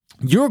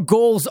Your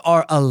goals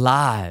are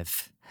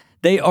alive.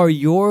 They are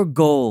your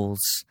goals,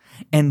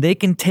 and they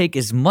can take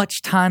as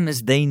much time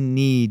as they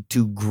need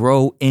to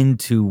grow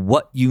into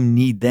what you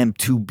need them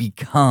to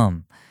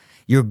become.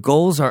 Your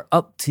goals are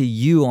up to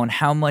you on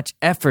how much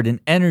effort and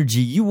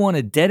energy you want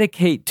to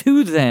dedicate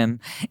to them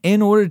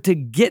in order to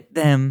get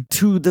them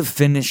to the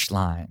finish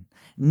line.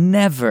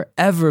 Never,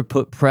 ever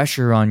put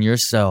pressure on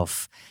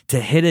yourself to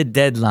hit a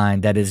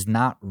deadline that is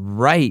not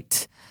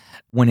right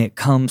when it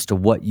comes to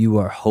what you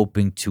are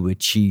hoping to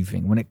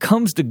achieving. When it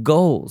comes to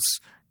goals,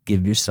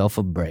 give yourself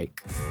a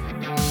break.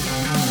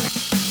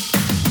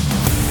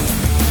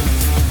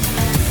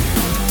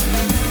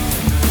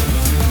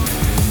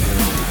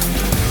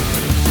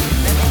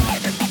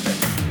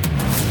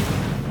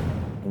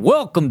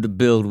 Welcome to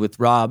Build with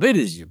Rob. It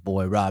is your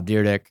boy, Rob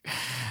Dyrdek,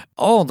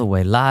 all the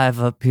way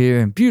live up here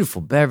in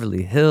beautiful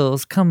Beverly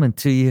Hills, coming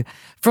to you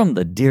from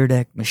the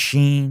Dyrdek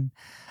machine.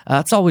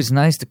 It's always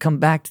nice to come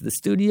back to the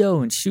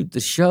studio and shoot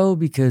the show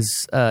because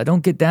I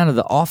don't get down to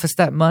the office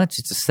that much.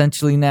 It's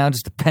essentially now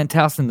just a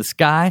penthouse in the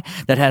sky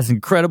that has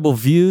incredible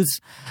views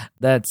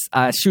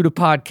I shoot a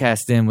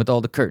podcast in with all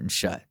the curtains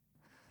shut.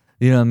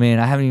 You know what I mean?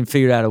 I haven't even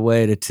figured out a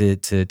way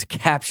to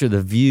capture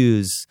the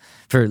views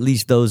for at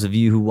least those of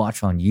you who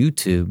watch on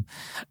YouTube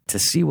to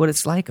see what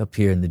it's like up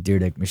here in the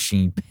Dyrdek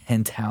Machine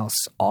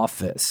penthouse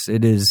office.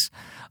 It is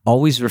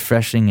always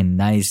refreshing and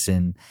nice.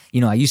 And, you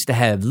know, I used to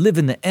have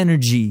living the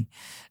energy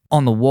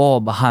on the wall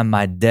behind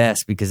my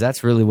desk because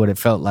that's really what it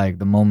felt like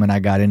the moment I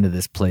got into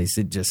this place.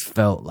 It just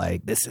felt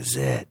like, this is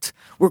it.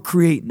 We're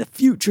creating the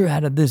future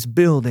out of this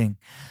building.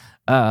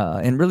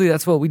 And really,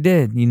 that's what we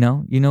did, you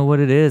know? You know what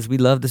it is. We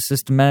love to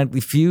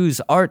systematically fuse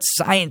art,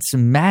 science,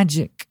 and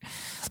magic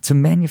to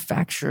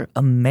manufacture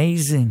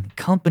amazing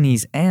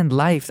companies and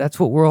life. That's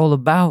what we're all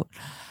about.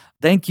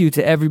 Thank you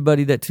to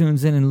everybody that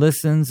tunes in and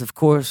listens. Of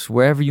course,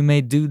 wherever you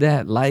may do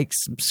that, like,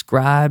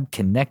 subscribe,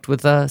 connect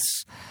with us.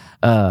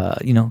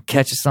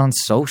 Catch us on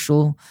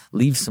social,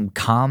 leave some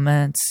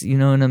comments, you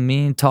know what I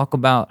mean? Talk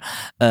about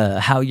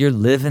how you're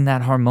living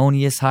that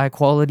harmonious,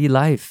 high-quality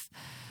life.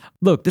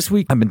 Look, this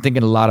week I've been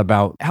thinking a lot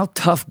about how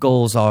tough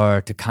goals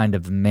are to kind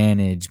of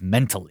manage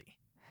mentally.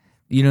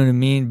 You know what I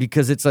mean?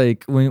 Because it's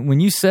like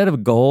when you set a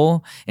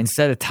goal and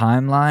set a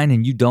timeline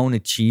and you don't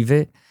achieve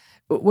it,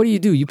 what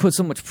do? You put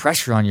so much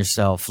pressure on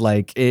yourself.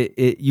 Like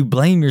you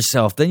blame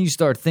yourself. Then you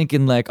start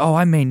thinking like, oh,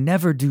 I may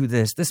never do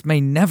this. This may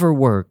never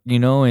work, you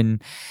know?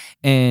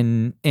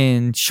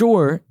 And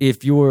sure,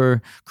 if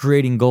you're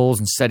creating goals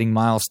and setting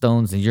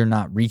milestones and you're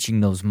not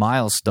reaching those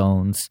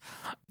milestones,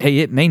 hey,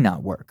 it may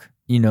not work.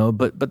 You know,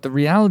 but the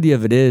reality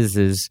of it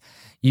is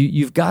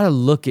you've got to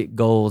look at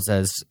goals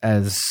as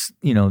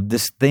you know,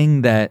 this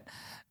thing that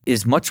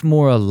is much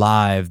more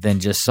alive than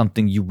just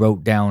something you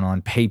wrote down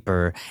on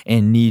paper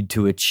and need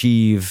to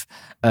achieve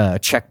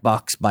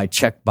checkbox by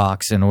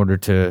checkbox in order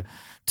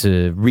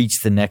to reach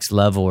the next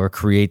level or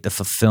create the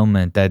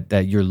fulfillment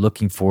that you're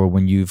looking for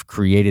when you've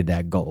created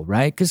that goal,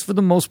 right? Because for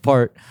the most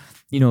part,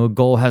 you know, a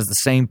goal has the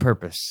same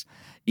purpose.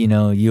 You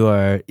know, you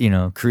are, you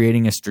know,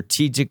 creating a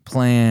strategic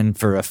plan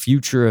for a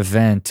future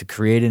event to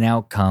create an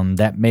outcome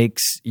that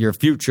makes your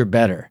future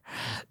better.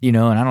 You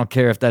know, and I don't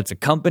care if that's a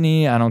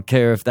company. I don't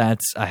care if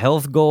that's a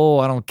health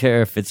goal. I don't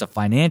care if it's a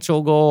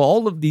financial goal.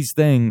 All of these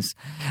things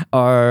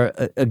are,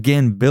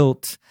 again,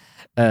 built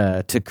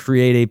to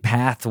create a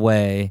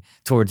pathway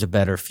towards a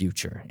better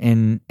future.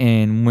 And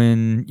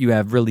when you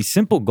have really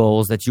simple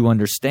goals that you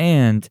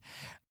understand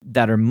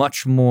that are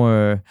much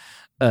more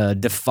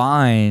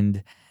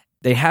defined,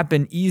 they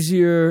happen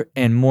easier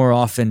and more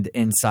often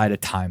inside a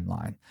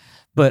timeline.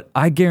 But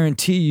I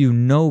guarantee you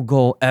no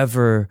goal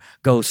ever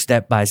goes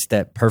step by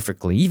step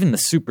perfectly. Even the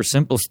super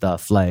simple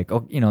stuff like,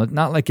 you know,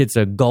 not like it's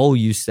a goal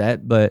you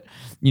set, but,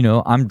 you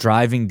know, I'm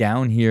driving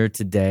down here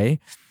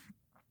today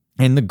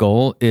and the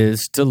goal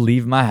is to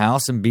leave my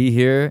house and be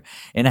here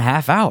in a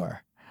half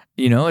hour.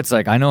 You know, it's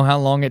like I know how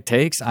long it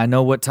takes. I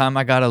know what time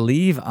I got to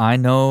leave. I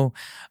know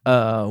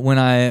when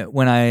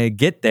I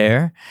get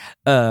there,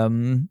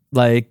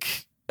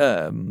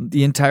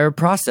 the entire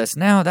process.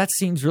 Now, that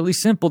seems really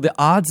simple. The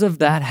odds of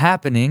that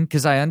happening,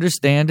 because I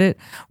understand it,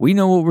 we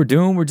know what we're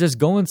doing, we're just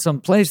going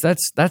someplace,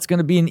 that's going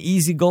to be an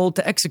easy goal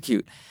to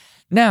execute.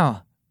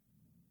 Now,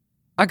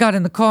 I got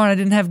in the car and I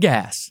didn't have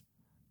gas.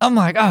 I'm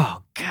like,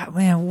 oh, God,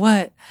 man,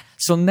 what?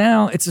 So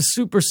now it's a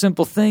super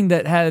simple thing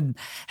that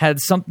had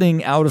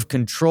something out of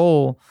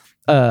control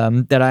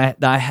that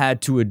I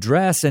had to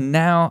address, and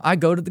now I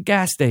go to the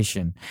gas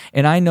station,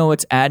 and I know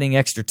it's adding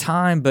extra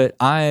time, but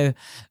I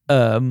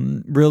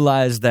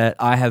realize that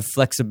I have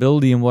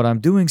flexibility in what I'm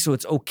doing, so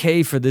it's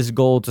okay for this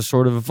goal to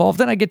sort of evolve.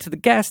 Then I get to the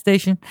gas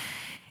station,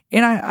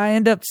 and I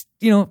end up,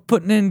 you know,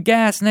 putting in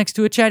gas next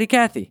to a Chatty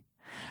Cathy.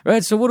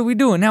 Right, so what are we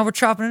doing? Now we're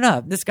chopping it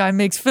up. This guy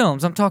makes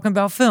films. I'm talking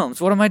about films.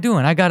 What am I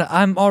doing?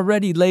 I'm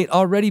already late,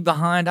 already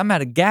behind. I'm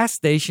at a gas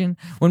station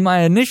when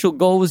my initial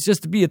goal was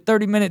just to be a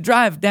 30-minute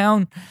drive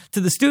down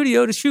to the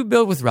studio to shoot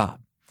Build with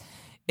Rob.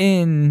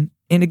 And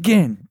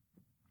again,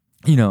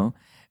 you know,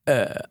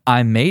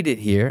 I made it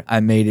here. I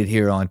made it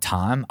here on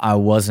time. I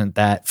wasn't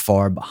that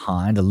far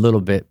behind, a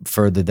little bit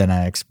further than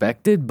I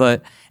expected,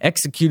 but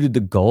executed the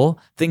goal.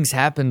 Things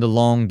happened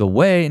along the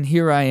way, and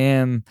here I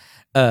am.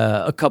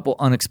 A couple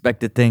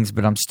unexpected things,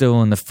 but I'm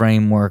still in the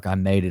framework. I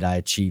made it. I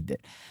achieved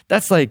it.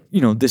 That's like,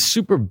 this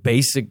super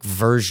basic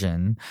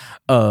version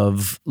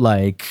of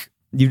like,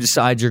 you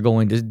decide you're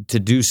going to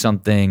do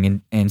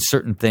something and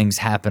certain things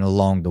happen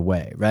along the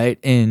way, right?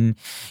 And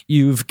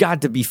you've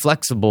got to be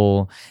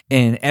flexible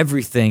in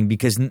everything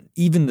because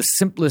even the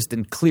simplest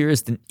and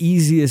clearest and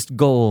easiest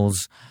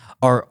goals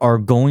are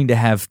going to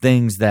have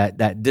things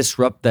that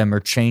disrupt them or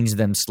change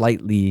them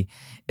slightly.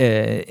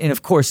 And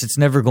of course, it's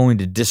never going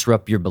to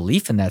disrupt your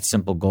belief in that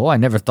simple goal. I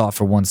never thought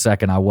for 1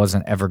 second I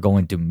wasn't ever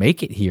going to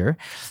make it here.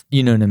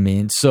 You know what I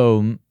mean?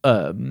 So,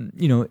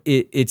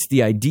 it's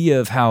the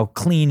idea of how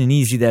clean and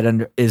easy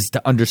that is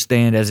to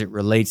understand as it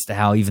relates to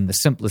how even the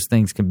simplest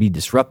things can be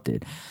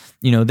disrupted.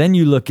 Then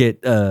you look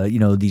at,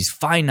 these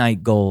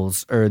finite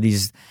goals or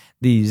these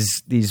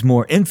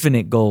more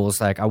infinite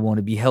goals, like I want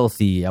to be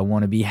healthy, I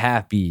want to be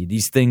happy,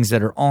 these things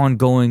that are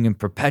ongoing and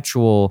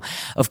perpetual.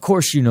 Of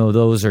course,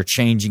 those are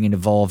changing and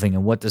evolving.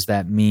 And what does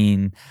that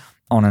mean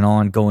on an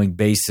ongoing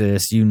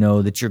basis? You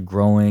know that you're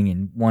growing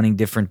and wanting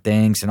different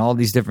things and all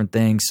these different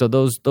things. So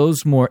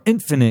those more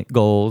infinite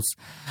goals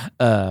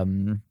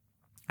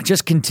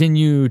just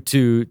continue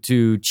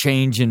to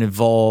change and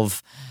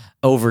evolve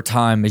over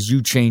time as you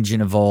change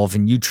and evolve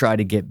and you try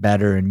to get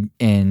better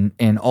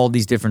and all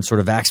these different sort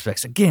of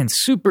aspects. Again,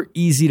 super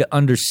easy to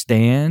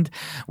understand,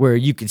 where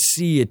you can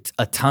see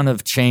a ton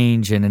of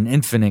change in an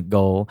infinite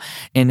goal,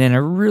 and then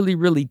a really,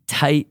 really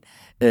tight,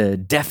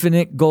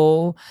 definite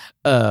goal.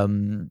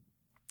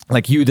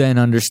 Like you then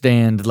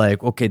understand,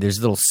 like, okay,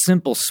 there's little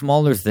simple,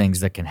 smaller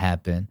things that can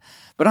happen.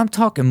 But I'm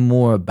talking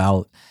more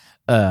about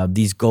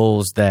these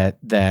goals that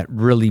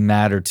really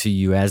matter to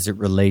you as it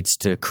relates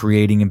to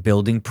creating and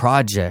building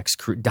projects,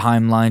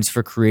 timelines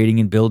for creating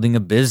and building a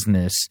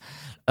business,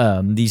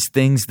 these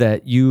things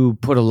that you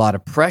put a lot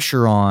of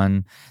pressure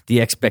on the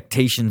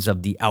expectations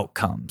of the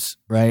outcomes,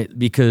 right?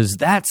 Because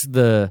that's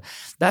the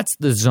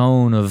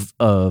zone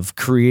of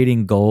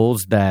creating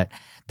goals that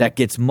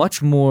gets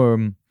much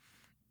more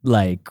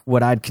like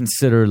what I'd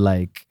consider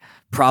like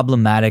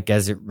problematic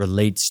as it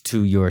relates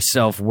to your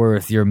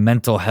self-worth, your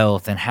mental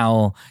health, and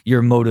how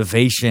your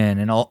motivation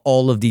and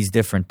all of these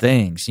different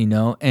things,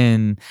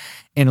 and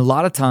a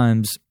lot of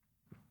times,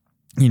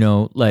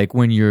 like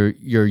when you're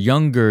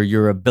younger,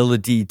 your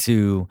ability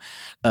to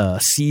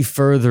see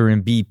further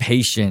and be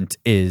patient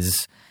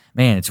is,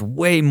 man, it's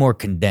way more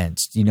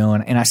condensed,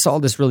 and I saw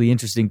this really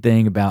interesting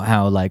thing about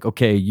how, like,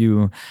 okay,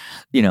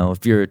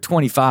 if you're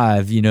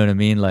 25, you know what I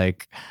mean?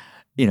 Like,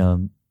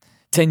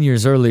 10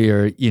 years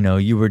earlier,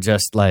 you were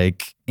just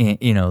like,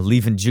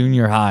 leaving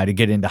junior high to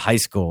get into high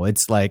school.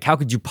 It's like, how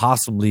could you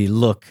possibly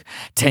look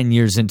 10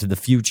 years into the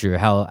future?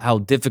 How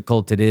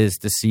difficult it is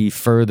to see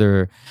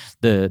further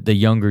the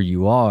younger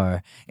you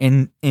are.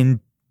 And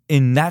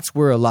that's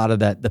where a lot of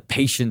the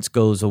patience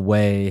goes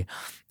away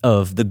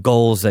of the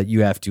goals that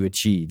you have to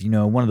achieve.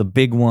 One of the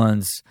big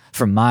ones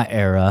from my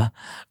era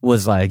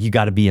was like, you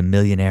got to be a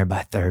millionaire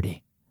by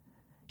 30.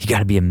 You got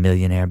to be a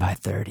millionaire by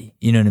 30.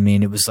 You know what I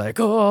mean? It was like,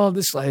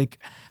 this like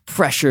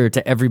pressure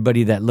to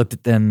everybody that looked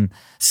at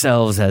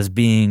themselves as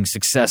being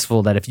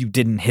successful, that if you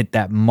didn't hit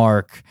that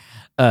mark,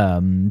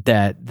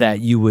 that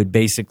you would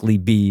basically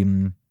be,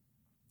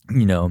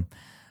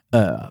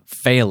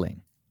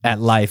 failing at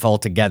life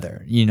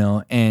altogether,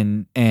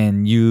 and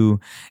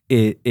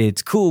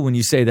it's cool when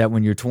you say that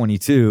when you're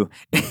 22.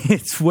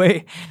 It's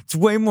way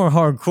more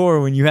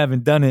hardcore when you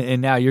haven't done it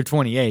and now you're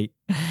 28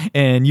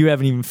 and you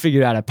haven't even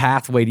figured out a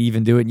pathway to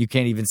even do it and you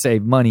can't even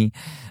save money.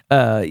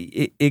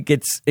 It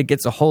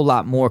gets a whole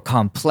lot more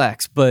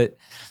complex. But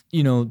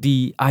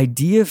the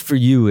idea for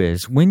you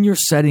is when you're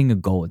setting a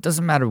goal, it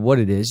doesn't matter what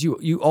it is,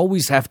 you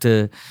always have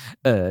to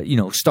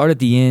start at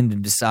the end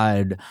and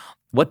decide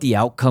what the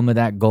outcome of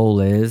that goal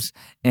is,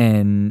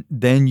 and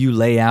then you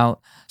lay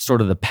out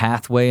sort of the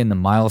pathway and the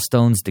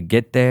milestones to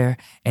get there,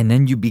 and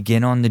then you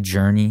begin on the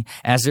journey.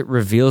 As it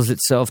reveals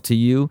itself to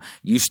you,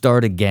 you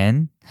start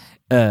again.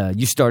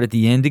 You start at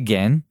the end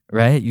again,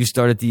 right? You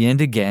start at the end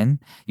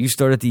again. You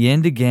start at the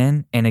end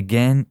again and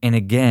again and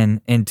again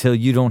until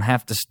you don't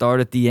have to start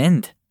at the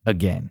end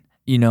again.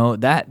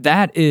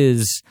 That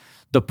is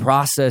the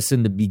process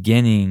in the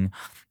beginning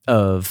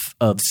of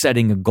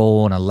setting a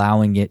goal and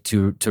allowing it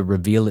to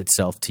reveal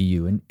itself to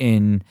you. And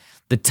in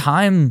the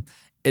time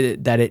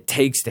that it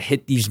takes to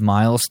hit these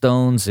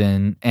milestones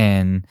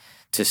and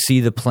to see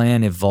the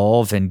plan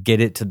evolve and get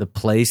it to the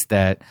place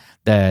that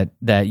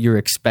you're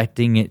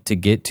expecting it to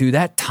get to,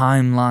 that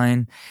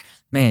timeline,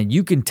 man,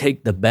 you can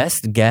take the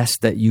best guess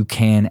that you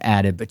can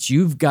at it, but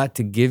you've got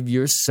to give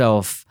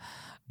yourself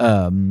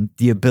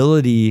the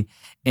ability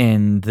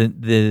and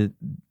the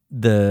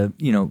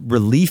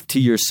relief to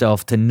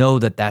yourself to know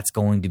that that's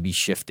going to be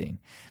shifting.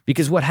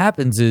 Because what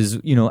happens is,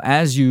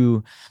 as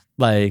you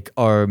like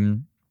are,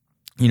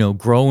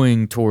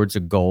 growing towards a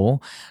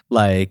goal,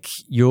 like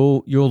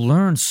you'll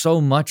learn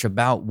so much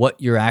about what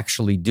you're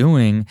actually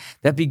doing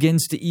that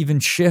begins to even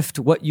shift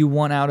what you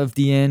want out of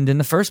the end in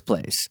the first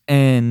place.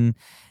 And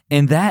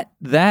that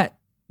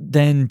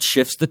then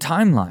shifts the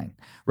timeline,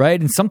 right?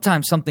 And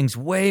sometimes something's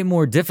way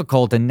more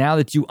difficult, and now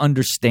that you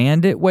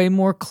understand it way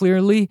more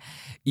clearly,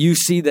 you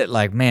see that,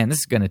 like, man, this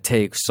is going to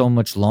take so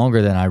much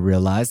longer than I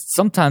realized.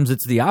 Sometimes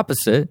it's the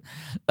opposite,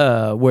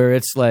 where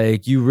it's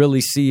like you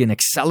really see an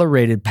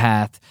accelerated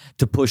path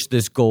to push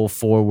this goal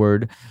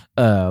forward,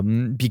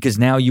 because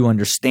now you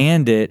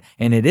understand it,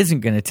 and it isn't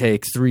going to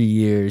take 3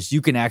 years.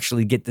 You can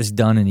actually get this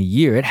done in a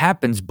year. It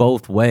happens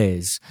both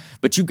ways,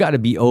 but you've got to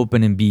be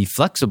open and be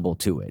flexible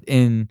to it.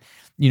 And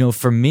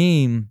for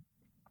me,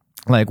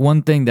 like,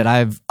 one thing that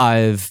I've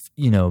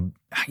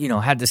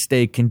had to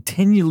stay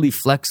continually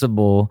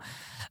flexible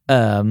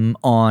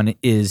on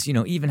is,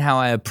 even how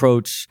I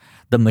approach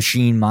the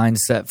machine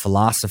mindset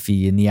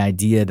philosophy and the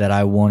idea that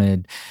I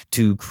wanted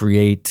to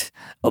create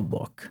a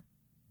book.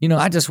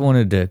 I just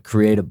wanted to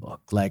create a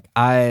book. Like,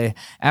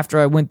 after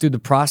I went through the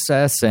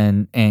process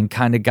and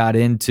kind of got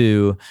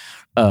into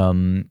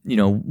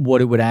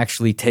what it would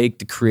actually take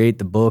to create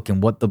the book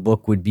and what the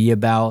book would be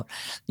about,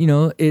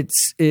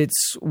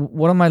 it's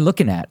what am I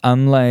looking at?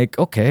 I'm like,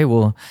 okay,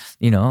 well,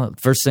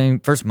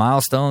 first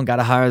milestone, got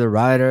to hire the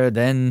writer,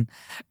 then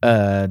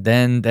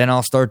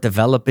I'll start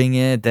developing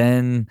it,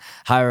 then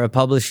hire a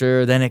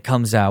publisher, then it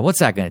comes out. What's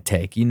that going to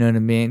take? You know what I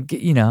mean?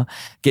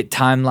 Get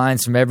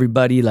timelines from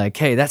everybody. Like,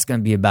 hey, that's going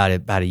to be about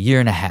a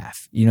year and a half.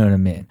 You know what I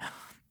mean?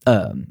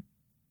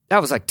 That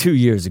was like 2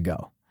 years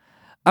ago.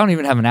 I don't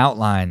even have an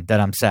outline that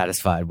I'm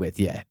satisfied with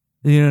yet.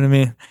 You know what I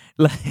mean?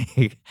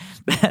 Like,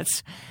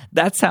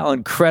 that's how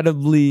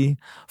incredibly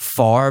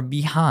far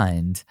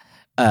behind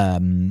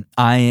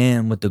I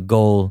am with the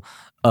goal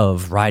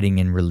of writing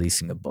and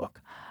releasing a book.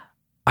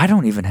 I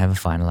don't even have a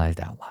finalized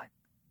outline.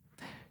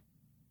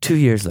 2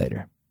 years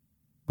later.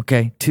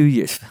 Okay, 2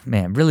 years.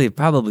 Man, really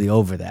probably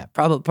over that.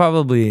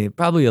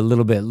 Probably a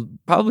little bit,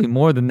 probably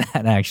more than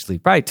that, actually.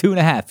 Probably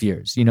 2.5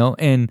 years,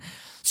 and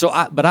so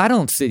but I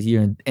don't sit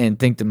here and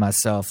think to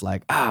myself,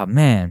 like,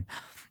 man,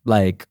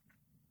 like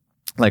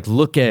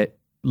look at,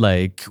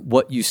 like,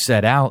 what you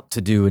set out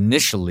to do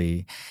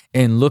initially,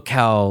 and look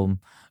how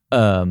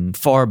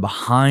far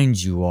behind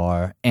you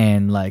are,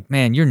 and, like,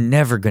 man, you're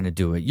never going to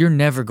do it. You're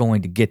never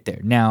going to get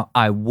there. Now,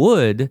 I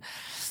would,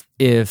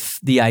 if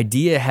the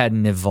idea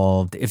hadn't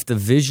evolved, if the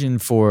vision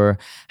for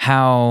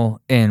how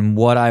and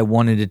what I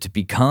wanted it to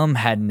become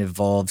hadn't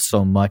evolved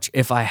so much,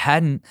 if I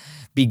hadn't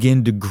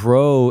begun to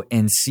grow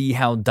and see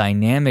how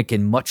dynamic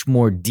and much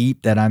more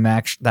deep that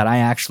I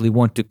actually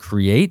want to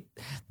create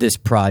this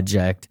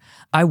project,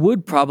 I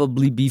would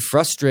probably be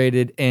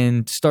frustrated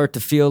and start to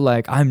feel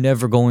like I'm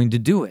never going to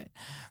do it.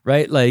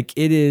 Right? Like,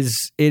 it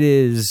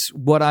is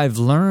what I've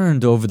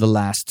learned over the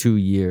last 2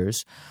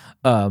 years.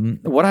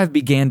 What I've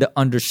began to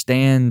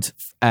understand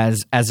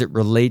as it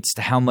relates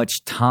to how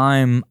much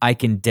time I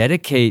can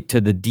dedicate to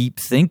the deep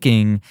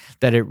thinking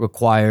that it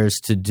requires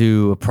to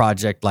do a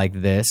project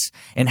like this,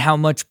 and how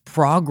much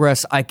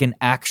progress I can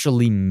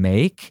actually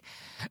make.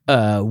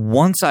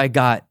 Once I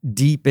got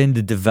deep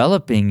into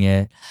developing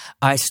it,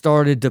 I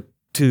started to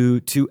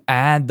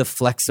add the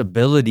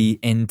flexibility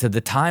into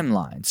the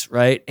timelines,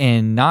 right?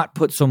 And not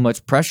put so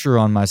much pressure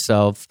on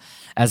myself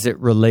as it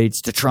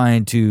relates to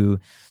trying to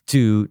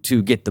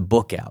get the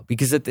book out.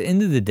 Because at the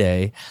end of the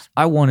day,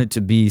 I want it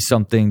to be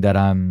something that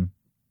I'm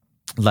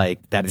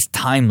like, that is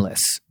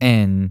timeless.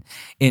 And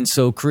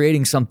so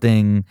creating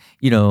something,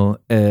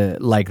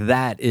 like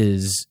that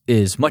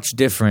is much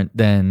different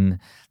than,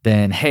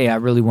 hey, I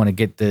really want to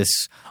get this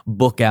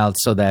book out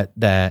so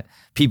that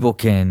people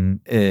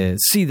can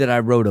see that I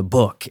wrote a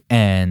book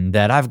and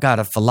that I've got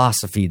a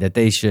philosophy that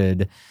they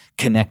should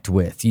connect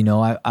with.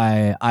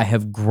 I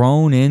have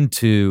grown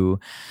into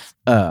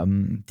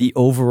the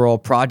overall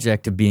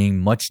project of being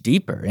much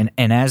deeper.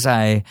 And as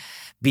I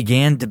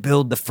began to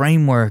build the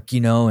framework,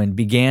 and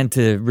began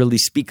to really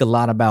speak a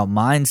lot about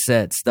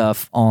mindset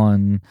stuff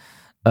on,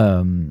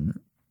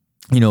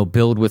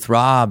 Build with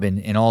Rob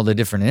and all the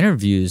different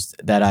interviews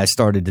that I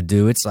started to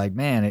do, it's like,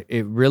 man,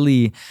 it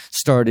really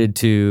started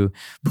to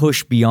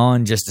push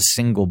beyond just a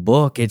single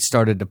book. It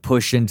started to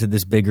push into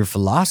this bigger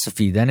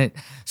philosophy. Then it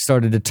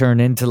started to turn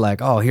into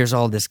like, oh, here's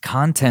all this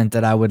content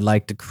that I would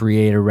like to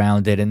create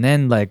around it. And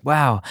then like,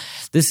 wow,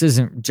 this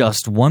isn't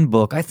just one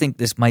book. I think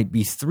this might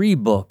be 3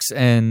 books.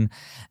 And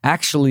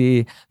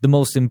actually, the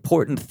most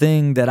important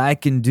thing that I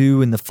can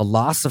do in the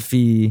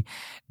philosophy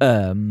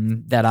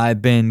that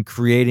I've been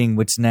creating,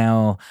 which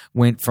now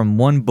went from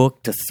 1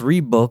 book to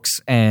 3 books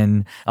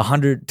and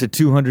 100 to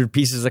 200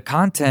 pieces of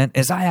content,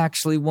 is I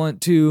actually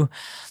want to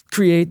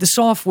create the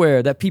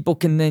software that people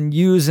can then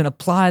use and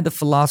apply the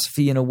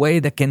philosophy in a way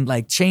that can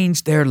like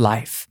change their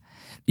life.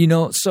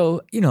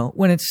 So,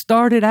 when it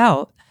started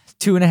out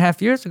 2.5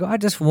 years ago, I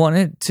just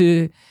wanted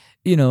to,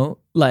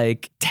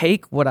 like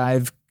take what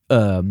I've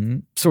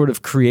sort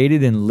of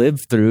created and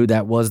lived through,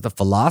 that was the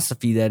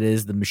philosophy that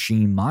is the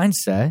machine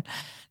mindset,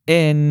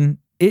 and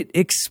it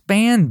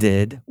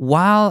expanded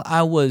while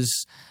I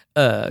was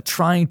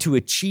trying to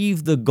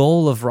achieve the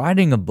goal of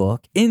writing a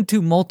book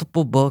into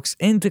multiple books,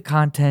 into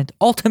content,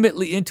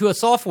 ultimately into a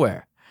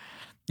software.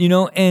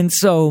 And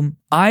so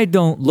I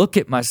don't look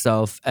at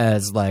myself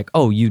as like,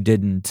 oh, you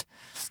didn't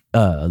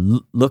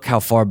look how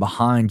far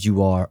behind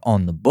you are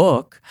on the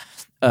book.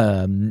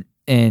 And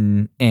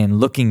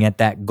looking at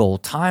that goal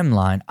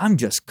timeline, I'm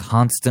just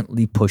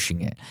constantly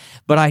pushing it.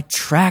 But I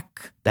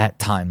track that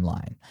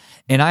timeline,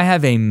 and I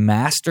have a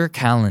master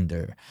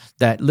calendar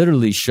that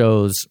literally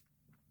shows,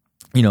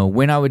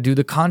 when I would do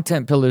the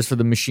content pillars for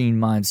the machine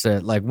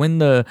mindset, like when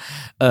the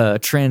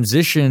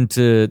transition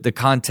to the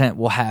content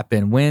will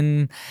happen,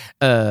 when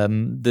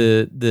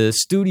the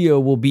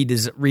studio will be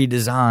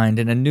redesigned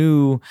and a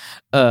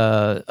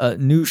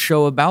new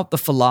show about the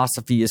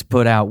philosophy is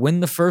put out,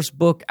 when the first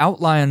book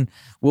outline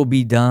will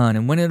be done,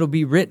 and when it'll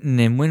be written,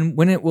 and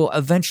when it will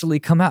eventually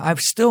come out. I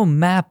still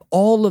map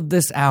all of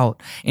this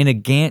out in a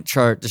Gantt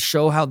chart to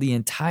show how the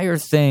entire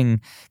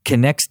thing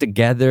connects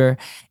together,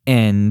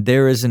 and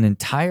there is an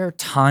entire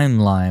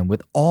timeline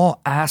with all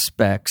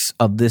aspects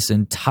of this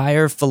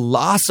entire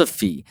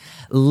philosophy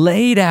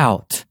laid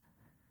out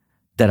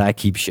that I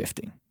keep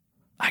shifting.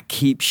 I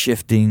keep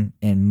shifting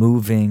and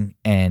moving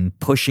and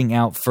pushing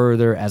out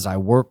further as I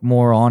work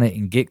more on it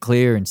and get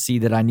clear and see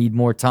that I need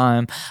more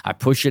time. I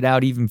push it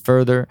out even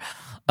further.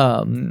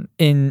 And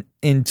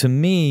to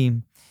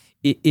me,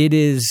 it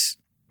is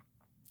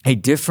a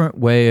different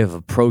way of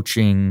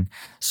approaching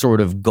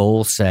sort of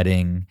goal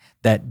setting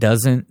that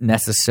doesn't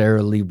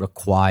necessarily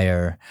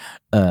require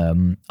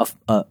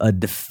a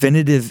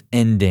definitive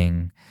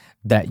ending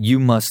that you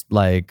must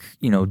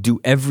do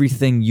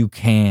everything you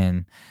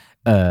can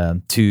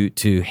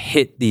to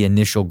hit the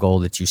initial goal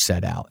that you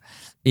set out.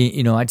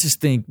 I just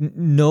think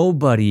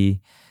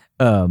nobody,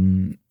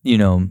 lays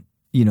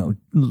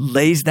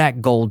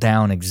that goal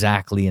down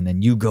exactly, and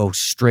then you go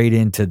straight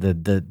into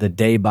the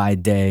day by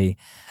day,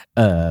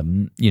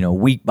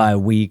 week by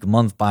week,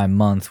 month by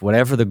month,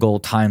 whatever the goal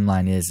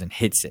timeline is, and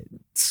hits it.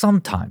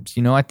 Sometimes,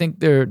 I think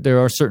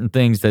there are certain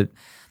things that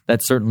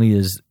certainly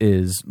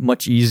is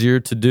much easier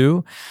to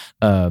do.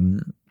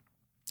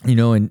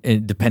 And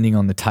depending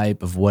on the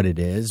type of what it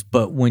is.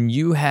 But when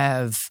you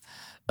have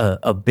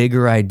a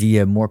bigger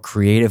idea, more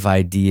creative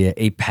idea,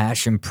 a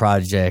passion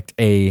project,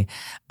 something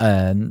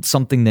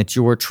that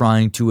you're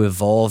trying to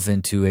evolve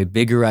into, a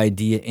bigger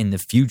idea in the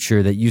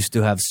future that you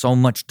still have so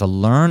much to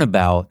learn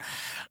about,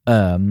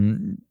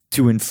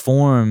 to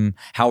inform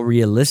how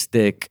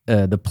realistic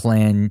the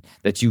plan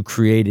that you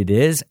created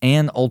is,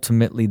 and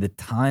ultimately the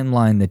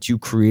timeline that you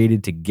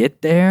created to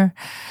get there,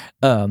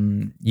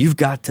 you've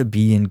got to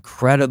be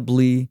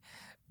incredibly,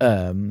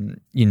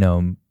 good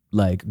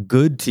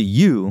to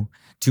you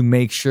to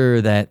make sure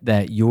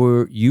that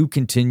you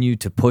continue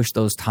to push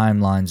those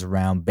timelines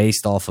around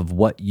based off of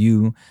what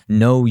you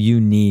know you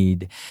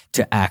need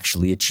to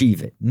actually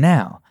achieve it.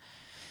 Now,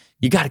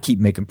 you got to keep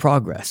making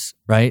progress,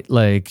 right?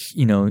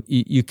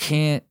 You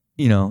can't,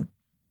 to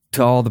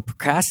all the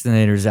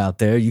procrastinators out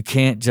there, you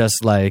can't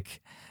just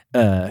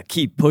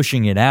keep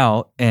pushing it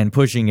out and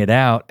pushing it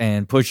out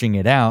and pushing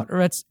it out,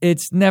 or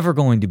it's never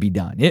going to be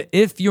done.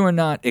 If you're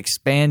not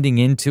expanding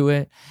into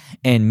it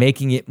and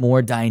making it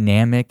more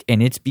dynamic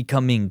and it's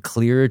becoming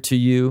clearer to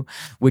you,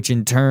 which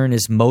in turn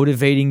is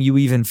motivating you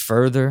even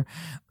further,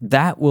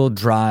 that will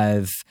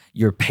drive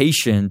your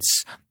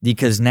patience,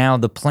 because now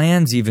the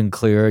plan's even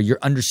clearer. Your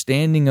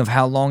understanding of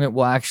how long it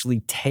will actually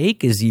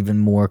take is even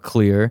more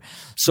clear.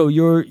 So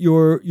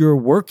you're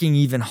working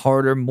even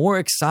harder, more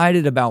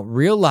excited about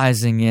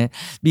realizing it,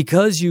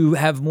 because you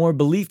have more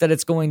belief that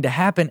it's going to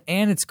happen,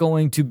 and it's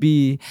going to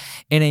be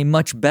in a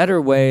much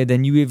better way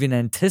than you even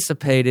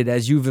anticipated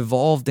as you've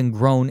evolved and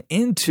grown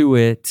into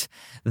it.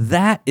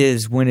 That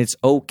is when it's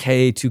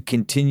okay to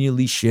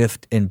continually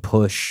shift and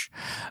push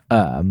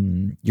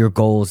your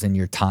goals and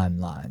your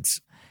timelines.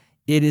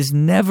 It is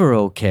never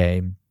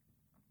okay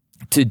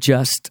to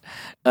just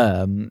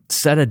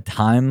set a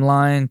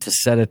timeline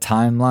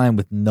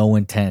with no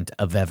intent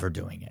of ever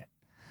doing it.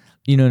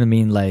 You know what I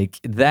mean?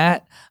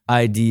 That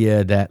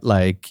idea that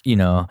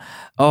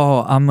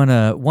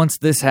once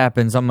this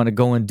happens, I'm going to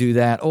go and do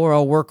that, or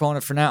I'll work on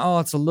it for now. Oh,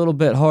 it's a little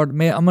bit hard.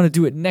 Man, I'm going to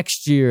do it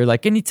next year.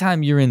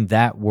 Anytime you're in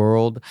that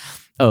world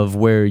of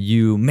where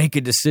you make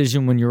a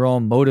decision when you're all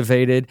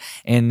motivated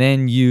and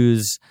then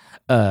use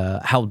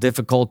how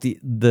difficult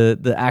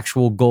the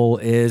actual goal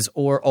is,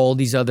 or all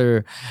these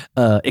other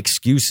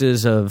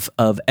excuses of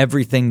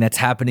everything that's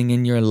happening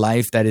in your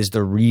life that is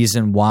the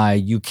reason why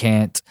you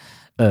can't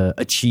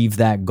achieve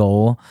that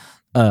goal,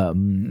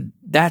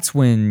 that's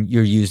when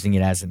you're using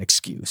it as an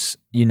excuse,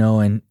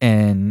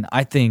 and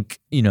I think,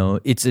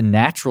 it's a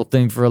natural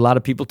thing for a lot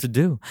of people to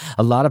do.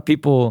 A lot of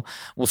people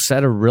will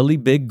set a really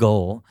big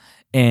goal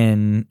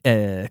and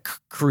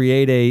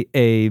create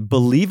a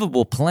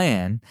believable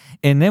plan,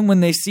 and then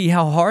when they see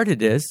how hard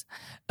it is,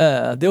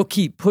 they'll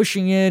keep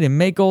pushing it and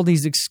make all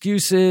these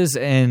excuses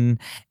and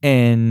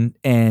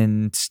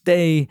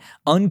stay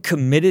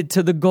uncommitted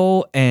to the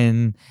goal,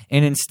 and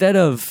instead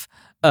of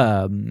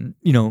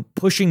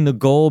pushing the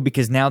goal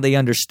because now they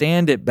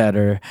understand it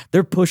better.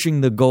 They're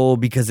pushing the goal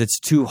because it's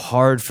too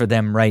hard for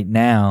them right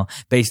now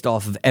based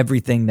off of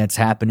everything that's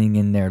happening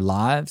in their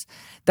lives.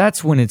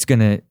 That's when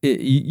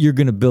you're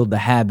going to build the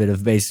habit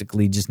of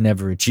basically just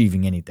never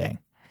achieving anything.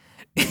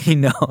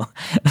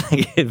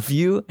 Like if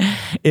you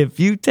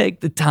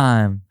take the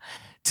time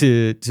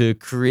to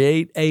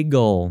create a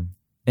goal,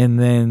 and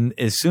then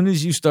as soon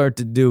as you start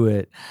to do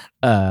it,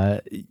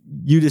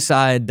 you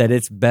decide that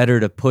it's better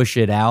to push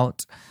it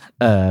out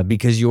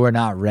because you are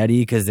not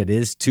ready because it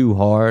is too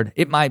hard.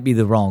 It might be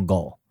the wrong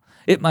goal.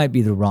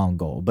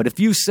 But if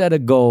you set a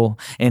goal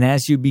and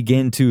as you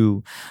begin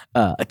to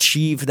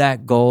achieve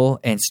that goal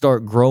and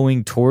start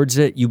growing towards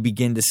it, you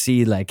begin to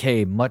see like,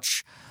 hey,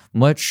 much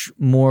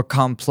more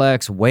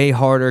complex, way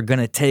harder, going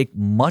to take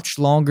much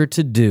longer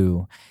to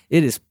do.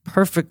 It is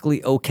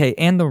perfectly okay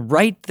and the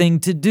right thing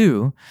to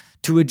do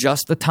to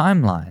adjust the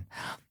timeline.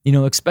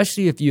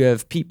 Especially if you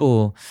have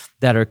people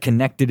that are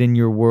connected in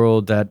your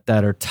world that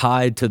are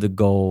tied to the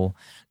goal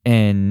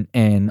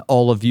and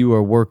all of you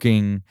are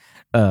working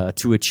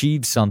to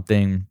achieve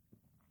something.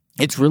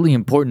 It's really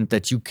important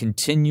that you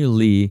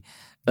continually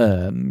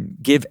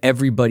give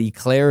everybody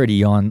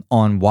clarity on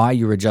why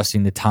you're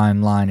adjusting the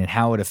timeline and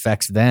how it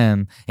affects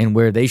them and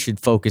where they should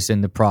focus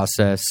in the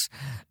process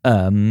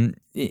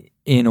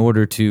in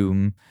order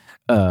to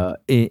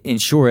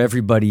ensure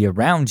everybody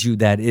around you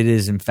that it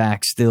is in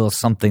fact still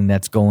something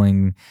that's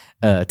going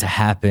to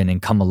happen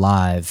and come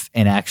alive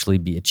and actually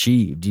be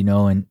achieved,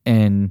 and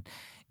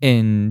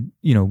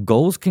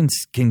goals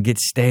can get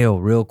stale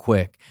real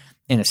quick,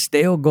 and a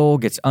stale goal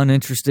gets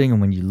uninteresting.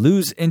 And when you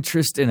lose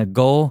interest in a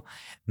goal,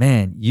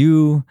 man,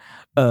 you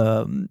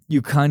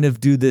kind of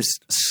do this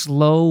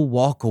slow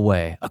walk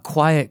away, a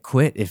quiet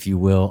quit, if you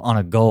will, on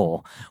a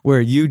goal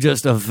where you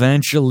just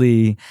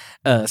eventually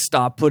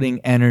stop putting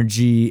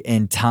energy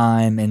and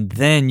time, and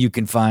then you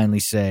can finally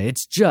say,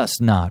 it's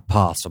just not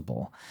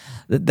possible.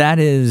 That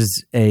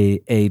is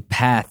a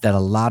path that a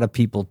lot of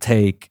people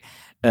take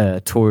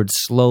towards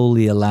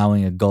slowly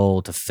allowing a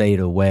goal to fade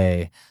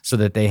away so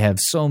that they have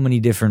so many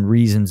different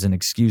reasons and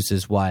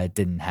excuses why it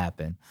didn't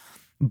happen.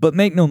 But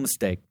make no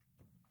mistake,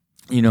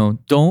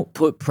 don't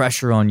put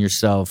pressure on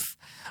yourself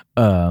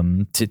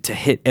to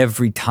hit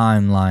every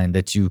timeline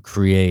that you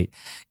create.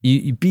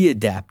 You be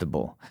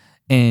adaptable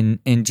and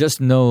just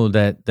know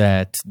that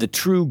the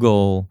true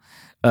goal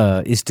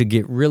is to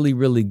get really,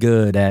 really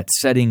good at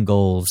setting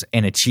goals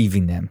and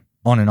achieving them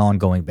on an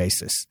ongoing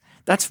basis.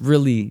 That's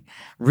really,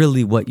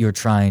 really what you're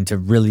trying to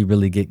really,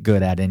 really get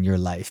good at in your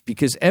life,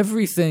 because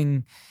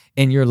everything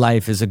in your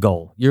life is a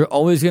goal. You're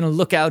always going to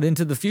look out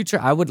into the future.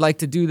 I would like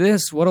to do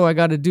this. What do I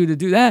got to do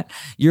that?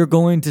 You're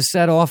going to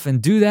set off and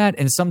do that.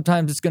 And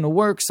sometimes it's going to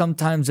work.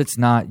 Sometimes it's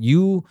not.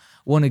 You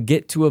want to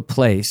get to a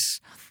place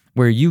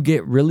where you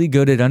get really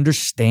good at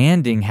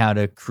understanding how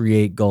to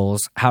create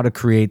goals, how to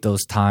create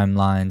those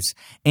timelines,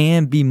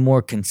 and be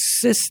more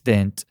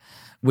consistent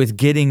with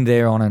getting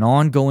there on an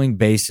ongoing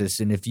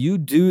basis. And if you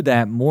do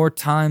that more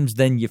times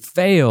than you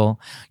fail,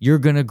 you're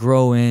going to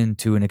grow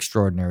into an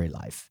extraordinary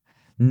life,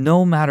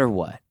 no matter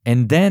what.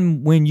 And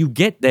then when you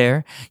get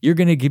there, you're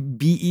going to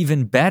be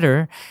even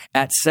better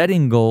at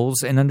setting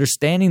goals and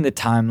understanding the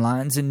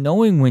timelines and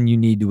knowing when you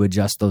need to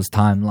adjust those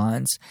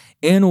timelines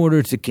in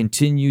order to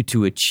continue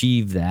to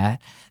achieve that.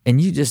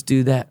 And you just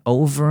do that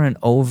over and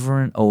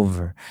over and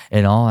over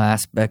in all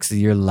aspects of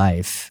your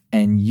life.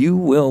 And you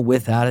will,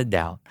 without a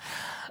doubt,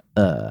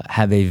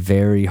 have a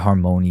very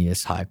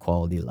harmonious, high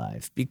quality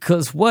life.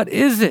 Because what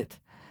is it?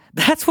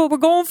 That's what we're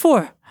going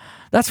for.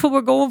 That's what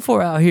we're going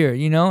for out here.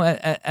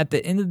 At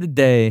the end of the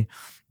day,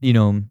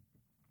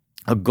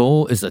 a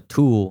goal is a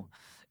tool,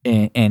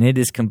 and it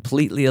is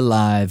completely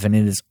alive, and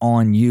it is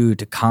on you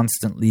to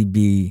constantly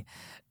be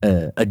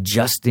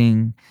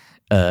adjusting,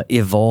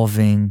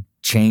 evolving,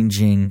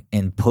 changing,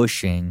 and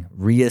pushing,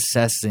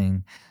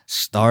 reassessing,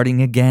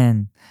 starting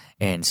again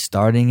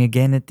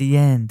at the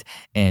end,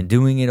 and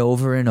doing it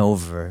over and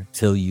over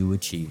till you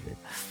achieve it.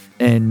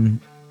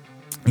 And,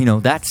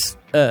 that's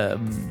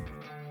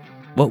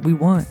what we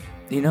want.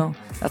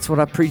 That's what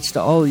I preach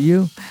to all of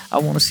you. I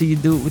want to see you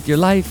do it with your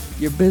life,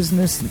 your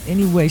business, in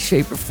any way,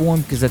 shape, or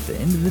form, because at the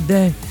end of the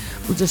day,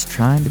 we're just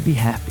trying to be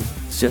happy.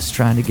 It's just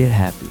trying to get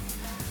happy.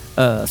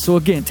 So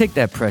again, take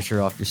that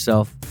pressure off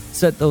yourself.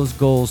 Set those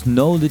goals.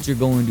 Know that you're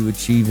going to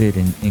achieve it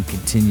and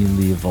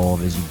continually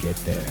evolve as you get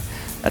there.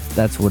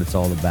 That's what it's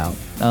all about.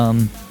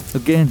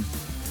 Again,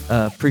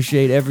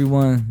 appreciate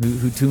everyone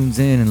who tunes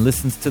in and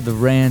listens to the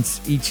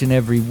rants each and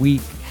every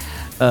week.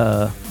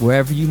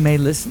 Wherever you may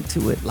listen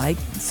to it, like,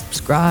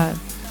 subscribe,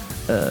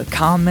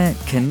 comment,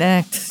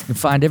 connect. You can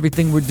find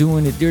everything we're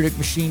doing at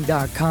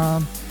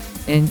DeerDickMachine.com.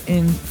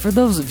 And for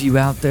those of you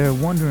out there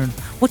wondering,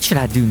 what should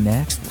I do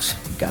next? Well,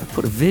 you got to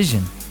put a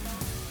vision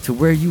to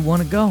where you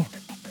want to go.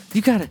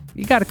 You got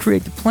to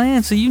create the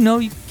plan so you know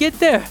you can get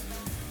there.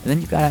 And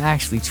then you got to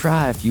actually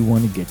try if you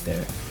want to get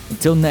there.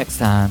 Until next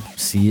time,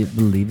 see it,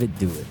 believe it,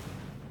 do it.